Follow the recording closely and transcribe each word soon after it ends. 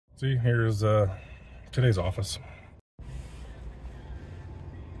See, here's today's office.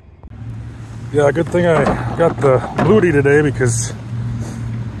 Yeah, good thing I got the Bluetooth today because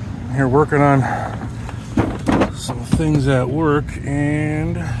I'm here working on some things at work,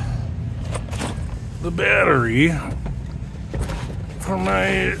 and the battery for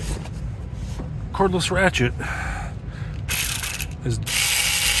my cordless ratchet is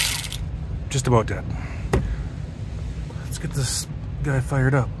just about dead. Let's get this guy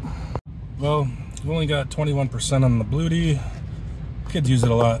fired up. Well, we've only got 21% on the Bluetooth. Kids use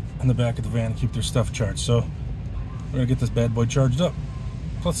it a lot in the back of the van to keep their stuff charged, so we're gonna get this bad boy charged up.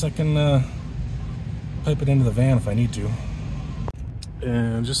 Plus I can pipe it into the van if I need to.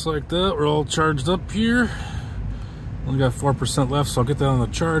 And just like that, we're all charged up here. Only got 4% left, so I'll get that on the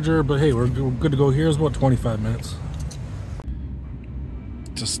charger, but hey, we're good to go here. It's about 25 minutes.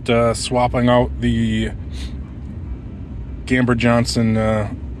 Just swapping out the Gamber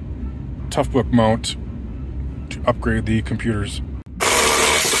Johnson Toughbook mount to upgrade the computers.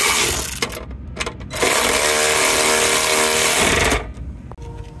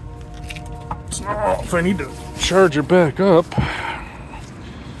 So if I need to charge her back up,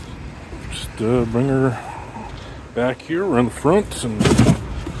 just bring her back here around the front, and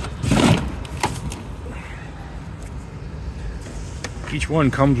each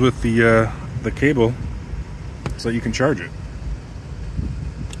one comes with the cable so you can charge it.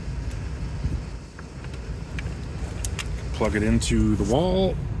 Plug it into the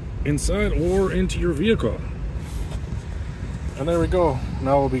wall inside or into your vehicle. And there we go.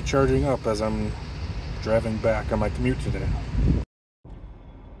 Now we'll be charging up as I'm driving back on my commute today.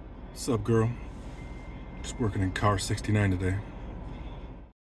 What's up, girl? Just working in car 69 today.